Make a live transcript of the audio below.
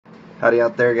Howdy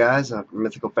out there, guys.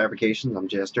 Mythical Fabrications. I'm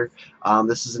Jester.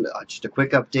 This is just a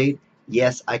quick update.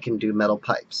 Yes, I can do metal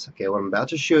pipes. Okay, what I'm about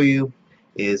to show you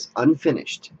is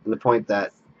unfinished, in the point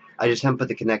that I just haven't put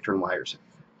the connector and wires in.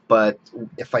 But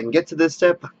if I can get to this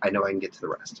step, I know I can get to the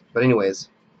rest. But anyways,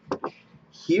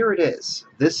 here it is.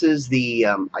 This is the,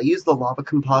 I use the lava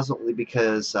composite only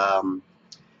because I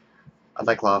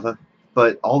like lava,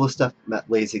 but all the stuff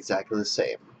lays exactly the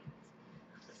same.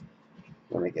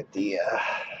 Let me get the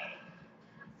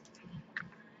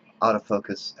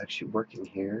autofocus actually working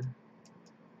here.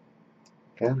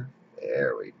 Okay,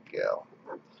 there we go.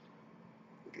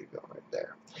 Get going right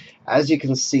there. As you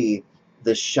can see,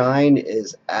 the shine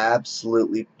is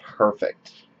absolutely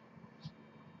perfect.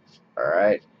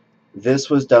 Alright,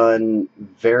 this was done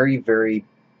very, very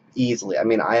easily. I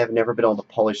mean, I have never been able to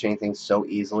polish anything so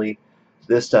easily.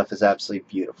 This stuff is absolutely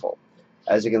beautiful.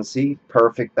 As you can see,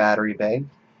 perfect battery bay.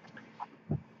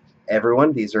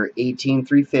 Everyone, these are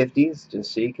 18350s,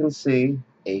 just so you can see.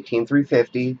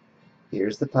 18350.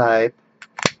 Here's the pipe.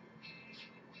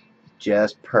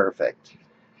 Just perfect.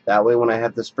 That way when I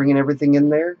have the spring and everything in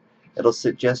there, it'll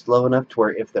sit just low enough to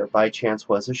where if there by chance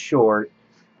was a short,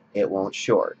 it won't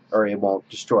short, or it won't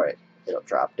destroy it. It'll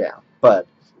drop down. But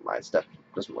my stuff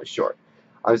doesn't really short.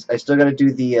 I still got to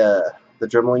do the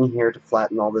dremeling here to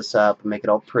flatten all this up and make it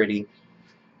all pretty.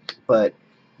 But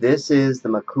this is the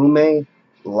Mokume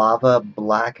Lava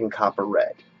Black and Copper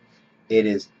Red. It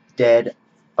is dead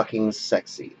fucking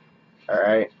sexy.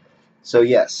 Alright? So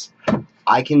yes,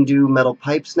 I can do metal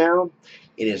pipes now.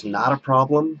 It is not a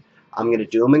problem. I'm going to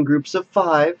do them in groups of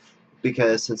 5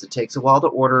 because since it takes a while to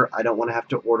order, I don't want to have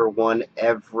to order one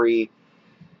every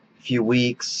few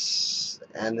weeks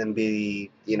and then be,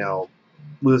 you know,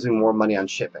 losing more money on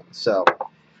shipping. So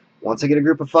once I get a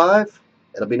group of 5,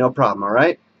 it'll be no problem,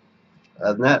 alright?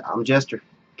 Other than that, I'm Jester.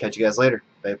 Catch you guys later.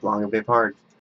 Vape long and vape hard.